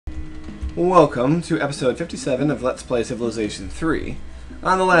Welcome to episode 57 of Let's Play Civilization 3.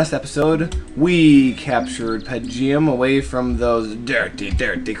 On the last episode, we captured Pagium away from those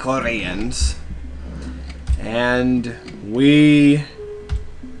dirty Koreans. And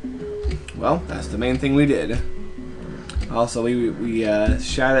well, that's the main thing we did. Also, we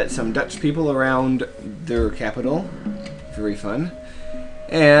shot at some Dutch people around their capital. Very fun.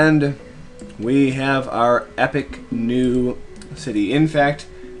 And we have our epic new city. In fact,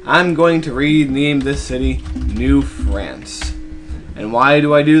 I'm going to rename this city New France. And why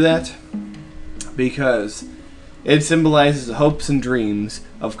do I do that? Because it symbolizes the hopes and dreams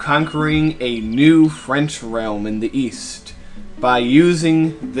of conquering a new French realm in the east by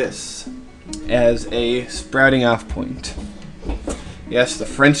using this as a sprouting off point. Yes, the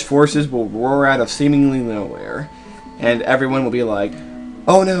French forces will roar out of seemingly nowhere, and everyone will be like,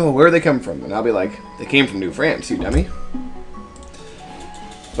 "Oh no, where do they come from?" And I'll be like, "They came from New France, you dummy."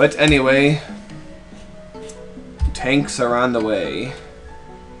 But anyway, tanks are on the way.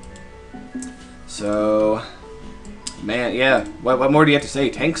 So, man, yeah, what more do you have to say?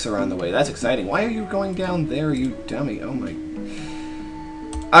 Tanks are on the way. That's exciting. Why are you going down there, you dummy? Oh my.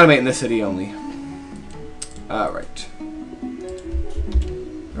 Automate in this city only. Alright.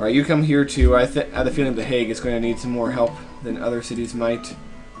 Alright, you come here too. I have the feeling The Hague is going to need some more help than other cities might.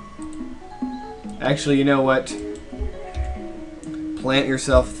 Actually, you know what? Plant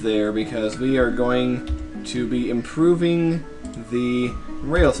yourself there, because we are going to be improving the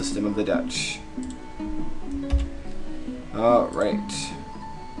rail system of the Dutch. Alright.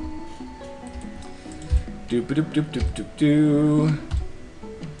 Doop doop doop doop doop doo.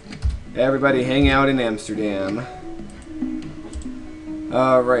 Everybody hang out in Amsterdam.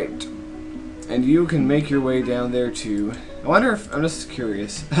 Alright. And you can make your way down there too. I wonder if, I'm just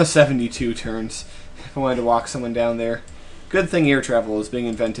curious, 72 turns, if I wanted to walk someone down there. Good thing air travel is being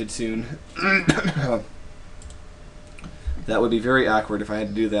invented soon. That would be very awkward if I had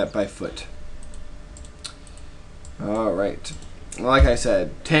to do that by foot. Alright. Like I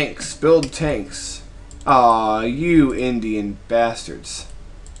said, tanks. Build tanks. Aw, you Indian bastards.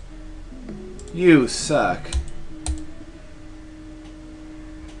 You suck.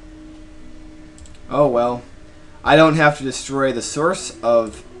 Oh well. I don't have to destroy the source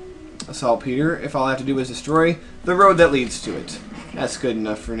of saltpeter if all I have to do is destroy the road that leads to it. That's good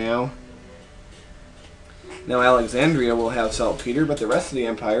enough for now. Now Alexandria will have saltpeter, but the rest of the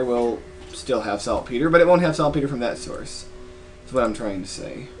empire will still have saltpeter, but it won't have saltpeter from that source. That's what I'm trying to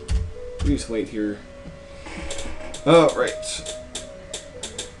say. We just wait here. Alright.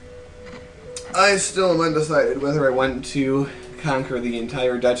 I still am undecided whether I want to conquer the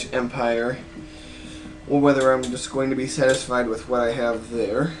entire Dutch Empire or whether I'm just going to be satisfied with what I have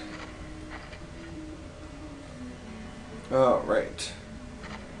there. Alright.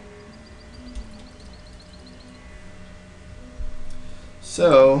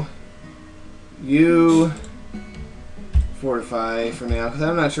 So, you fortify for now, because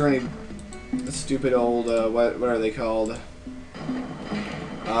I'm not sure any stupid old, what are they called?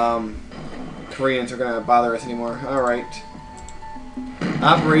 Koreans are going to bother us anymore. Alright.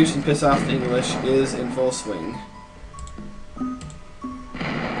 Operation Piss Off the English is in full swing.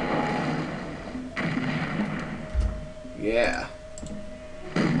 Yeah.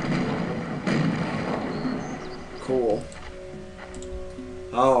 Cool.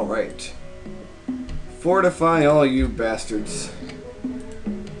 Alright. Fortify all you bastards.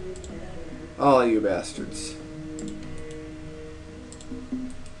 All you bastards.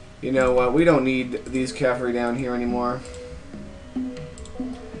 You know what? We don't need these cavalry down here anymore.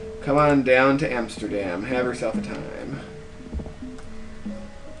 Come on down to Amsterdam. Have yourself a time.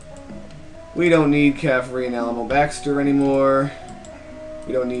 We don't need cavalry in Alamo Baxter anymore.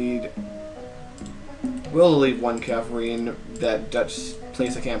 We don't need... We'll leave one cavalry in that Dutch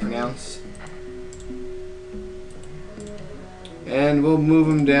place I can't pronounce. And we'll move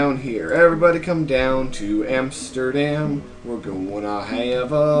them down here. Everybody come down to Amsterdam. We're gonna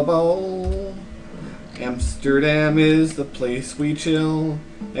have a ball. Amsterdam is the place we chill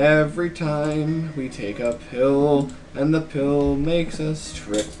every time we take a pill, and the pill makes us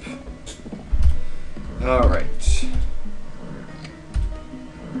trip. Alright.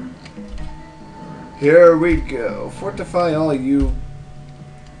 Here we go. Fortify all you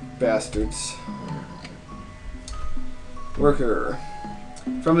bastards. Worker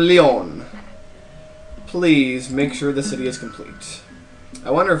from Lyon. Please make sure the city is complete.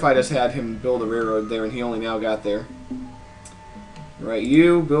 I wonder if I just had him build a railroad there and he only now got there. Right,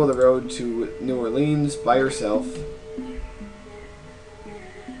 you build a road to New Orleans by yourself.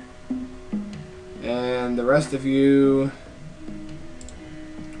 And the rest of you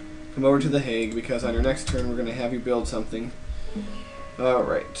come over to The Hague, because on your next turn we're going to have you build something.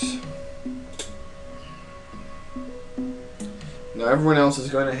 Alright. Now everyone else is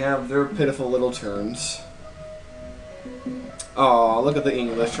going to have their pitiful little turns. Aw, look at the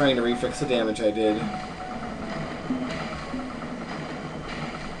English trying to refix the damage I did.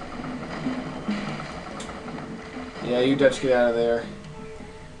 Yeah, you Dutch, get out of there.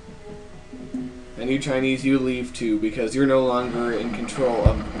 And you Chinese, you leave too, because you're no longer in control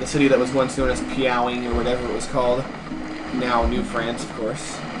of the city that was once known as Piaoing, or whatever it was called. Now New France, of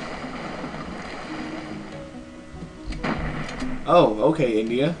course. Oh, okay,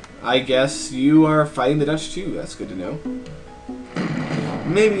 India. I guess you are fighting the Dutch too. That's good to know.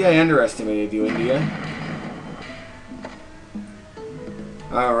 Maybe I underestimated you, India.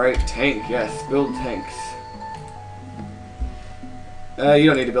 Alright, tank. Yes, build tanks. You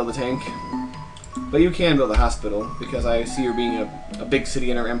don't need to build a tank. But you can build a hospital, because I see you're being a big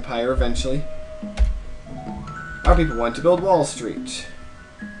city in our empire eventually. Our people want to build Wall Street.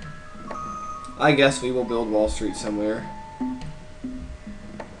 I guess we will build Wall Street somewhere.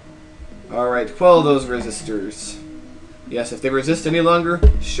 Alright, quell those resistors. Yes, if they resist any longer,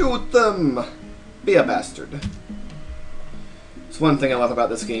 shoot them! Be a bastard. It's one thing I love about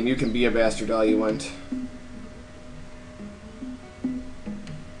this game. You can be a bastard all you want.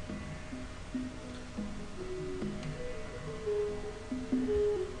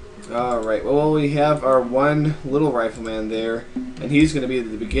 Alright, well, we have our one little rifleman there, and he's going to be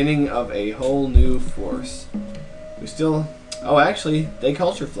the beginning of a whole new force. We still... Oh, actually, they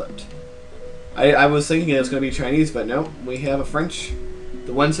culture flipped. I was thinking it was going to be Chinese, but no, we have a French.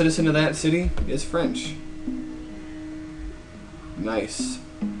 The one citizen of that city is French. Nice.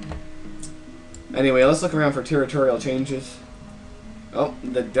 Anyway, let's look around for territorial changes. Oh,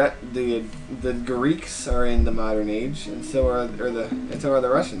 the Greeks are in the modern age, and so are the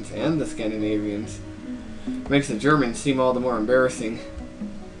Russians and the Scandinavians. Makes the Germans seem all the more embarrassing.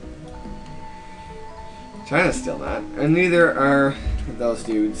 China's still not, and neither are those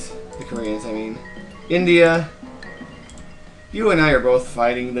dudes, the Koreans. I mean, India. You and I are both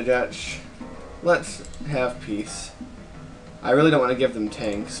fighting the Dutch. Let's have peace. I really don't want to give them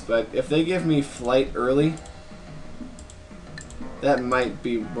tanks, but if they give me flight early. That might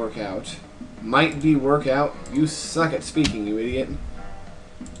be work out. Might be work out? You suck at speaking, you idiot.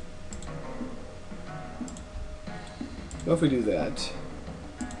 What if we do that?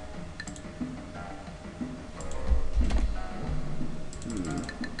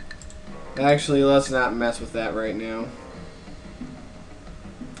 Actually, let's not mess with that right now.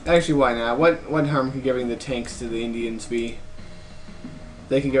 Actually, why not? What harm can giving the tanks to the Indians be?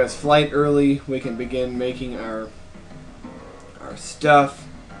 They can give us flight early. We can begin making our stuff.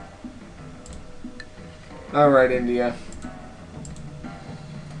 Alright, India.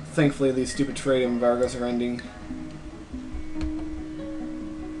 Thankfully, these stupid trade embargoes are ending.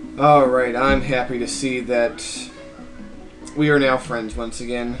 Alright, I'm happy to see that we are now friends once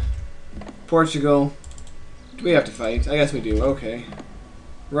again. Portugal. Do we have to fight? I guess we do. Okay.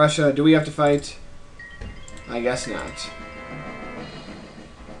 Russia. Do we have to fight? I guess not.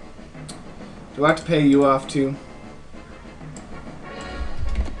 Do I have to pay you off too?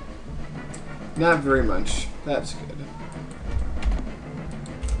 Not very much. That's good.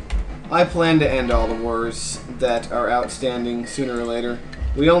 I plan to end all the wars that are outstanding sooner or later.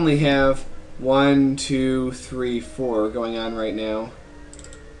 We only have 1, 2, 3, 4 going on right now.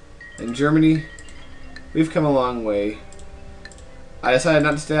 In Germany, we've come a long way. I decided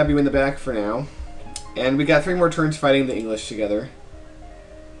not to stab you in the back for now. And we got 3 more turns fighting the English together.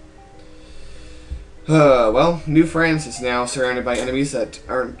 Well, New France is now surrounded by enemies that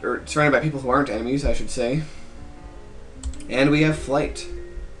aren't, or surrounded by people who aren't enemies, I should say. And we have flight.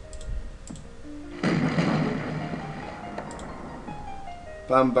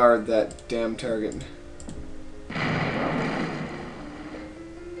 Bombard that damn target.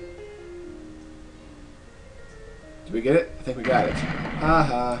 Did we get it? I think we got it.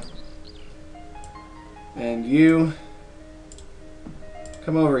 Haha. And you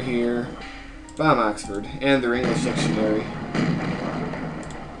come over here. Bomb Oxford and their English dictionary.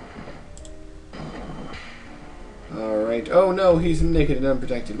 Alright. Oh no, he's naked and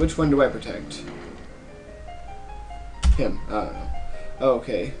unprotected. Which one do I protect? Him. I don't know.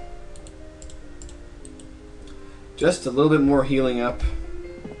 Okay. Just a little bit more healing up.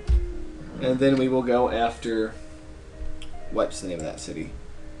 And then we will go after... What's the name of that city?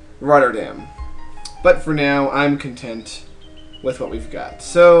 Rotterdam. But for now, I'm content with what we've got.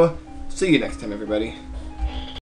 So... see you next time, everybody.